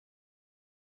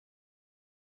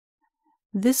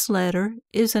This letter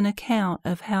is an account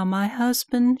of how my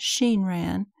husband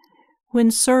Shinran, when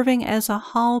serving as a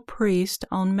hall priest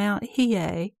on Mount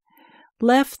Hiei,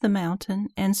 left the mountain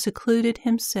and secluded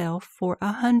himself for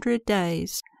 100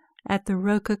 days at the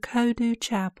Rokukodu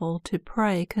chapel to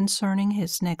pray concerning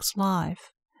his next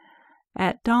life.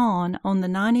 At dawn on the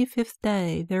 95th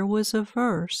day there was a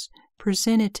verse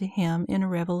presented to him in a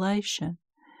revelation.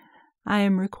 I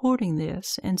am recording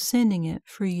this and sending it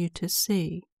for you to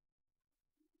see.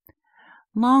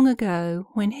 Long ago,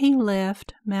 when he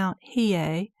left Mount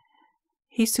Hiei,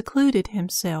 he secluded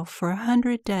himself for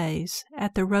 100 days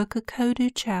at the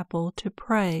Rokukodu chapel to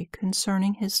pray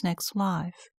concerning his next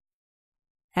life.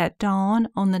 At dawn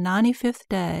on the 95th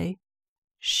day,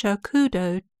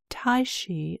 Shokudo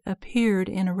Taishi appeared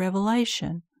in a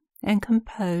revelation and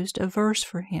composed a verse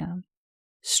for him.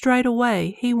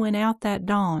 Straightway he went out that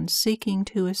dawn seeking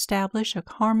to establish a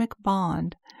karmic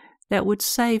bond that would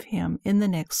save him in the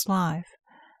next life,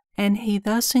 and he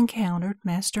thus encountered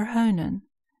Master Honen.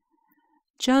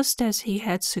 Just as he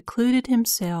had secluded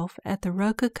himself at the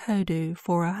Rokukodu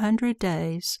for 100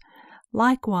 days,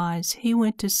 likewise he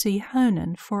went to see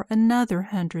Honen for another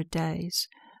 100 days,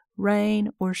 rain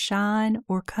or shine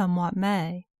or come what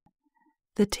may.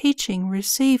 The teaching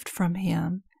received from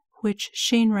him, which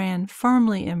Shinran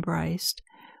firmly embraced,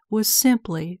 was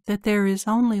simply that there is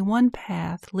only one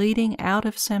path leading out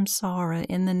of samsara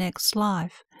in the next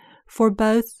life, for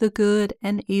both the good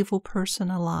and evil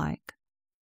person alike.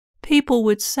 People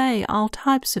would say all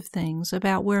types of things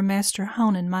about where Master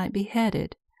Honen might be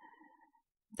headed.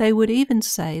 They would even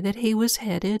say that he was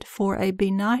headed for a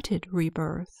benighted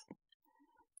rebirth.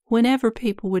 Whenever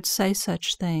people would say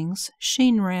such things,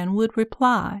 Shinran would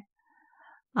reply,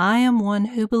 "I am one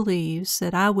who believes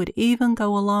that I would even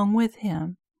go along with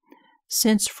him,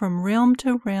 since from realm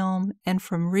to realm and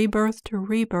from rebirth to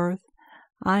rebirth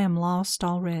I am lost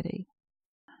already."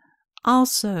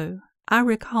 Also, I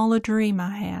recall a dream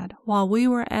I had while we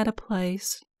were at a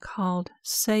place called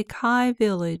Seikai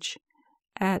Village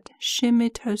at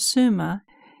Shimitosuma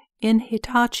in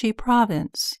Hitachi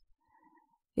Province.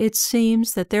 It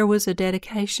seems that there was a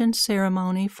dedication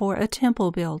ceremony for a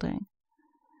temple building.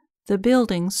 The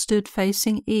building stood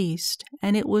facing east,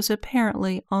 and it was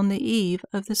apparently on the eve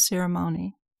of the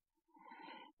ceremony.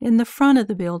 In the front of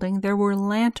the building there were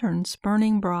lanterns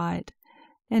burning bright,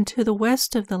 and to the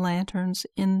west of the lanterns,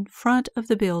 in front of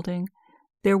the building,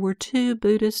 there were 2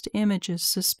 Buddhist images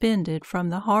suspended from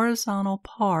the horizontal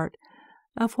part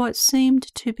of what seemed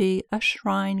to be a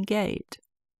shrine gate.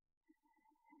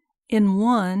 In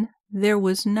one, there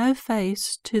was no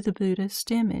face to the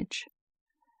Buddhist image,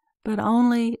 but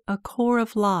only a core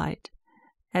of light,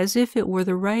 as if it were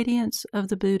the radiance of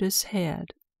the Buddha's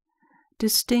head.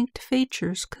 Distinct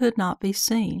features could not be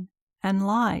seen, and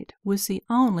light was the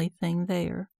only thing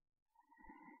there.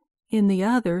 In the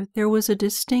other, there was a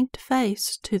distinct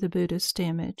face to the Buddhist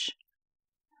image.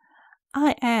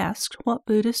 I asked what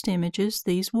Buddhist images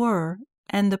these were,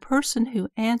 and the person who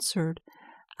answered,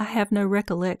 I have no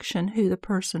recollection who the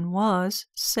person was,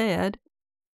 said,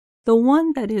 "The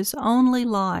one that is only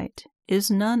light is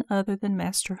none other than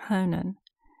Master Honen.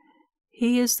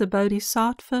 He is the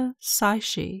Bodhisattva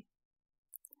Saishi."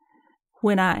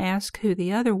 When I asked who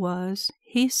the other was,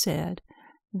 he said,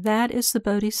 "That is the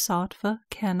Bodhisattva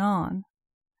Kannon.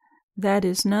 That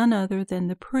is none other than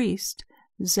the priest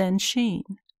Zenshin,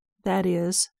 that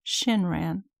is,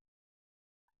 Shinran."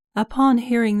 Upon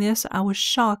hearing this, I was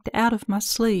shocked out of my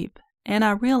sleep, and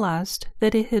I realized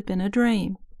that it had been a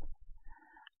dream.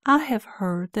 I have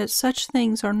heard that such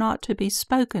things are not to be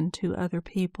spoken to other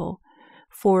people,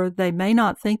 for they may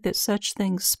not think that such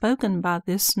things spoken by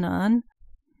this nun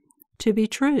to be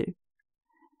true.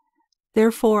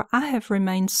 Therefore I have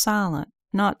remained silent,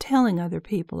 not telling other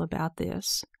people about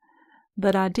this.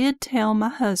 But I did tell my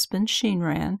husband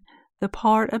Shinran the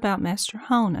part about Master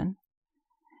Honen.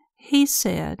 He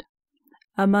said,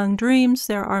 "Among dreams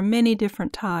there are many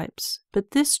different types, but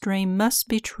this dream must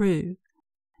be true.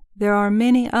 There are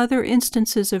many other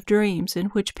instances of dreams in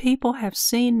which people have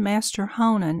seen Master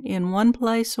Honen in one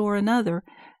place or another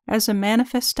as a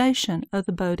manifestation of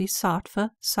the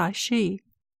Bodhisattva Saishi.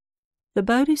 The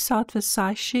Bodhisattva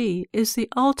Saishi is the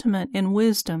ultimate in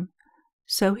wisdom,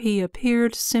 so he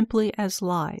appeared simply as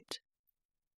light."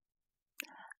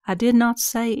 I did not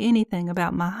say anything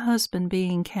about my husband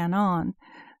being Kannon,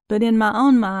 but in my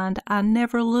own mind I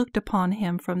never looked upon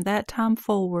him from that time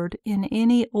forward in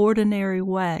any ordinary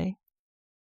way.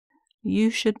 You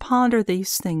should ponder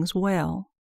these things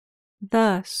well.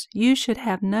 Thus you should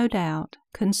have no doubt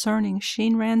concerning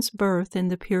Shinran's birth in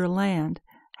the Pure Land,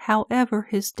 however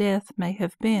his death may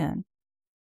have been.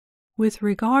 With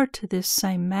regard to this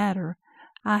same matter,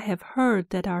 I have heard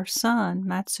that our son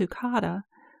Matsukata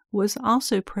was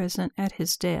also present at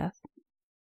his death.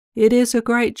 It is a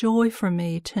great joy for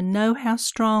me to know how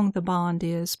strong the bond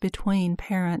is between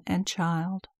parent and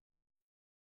child.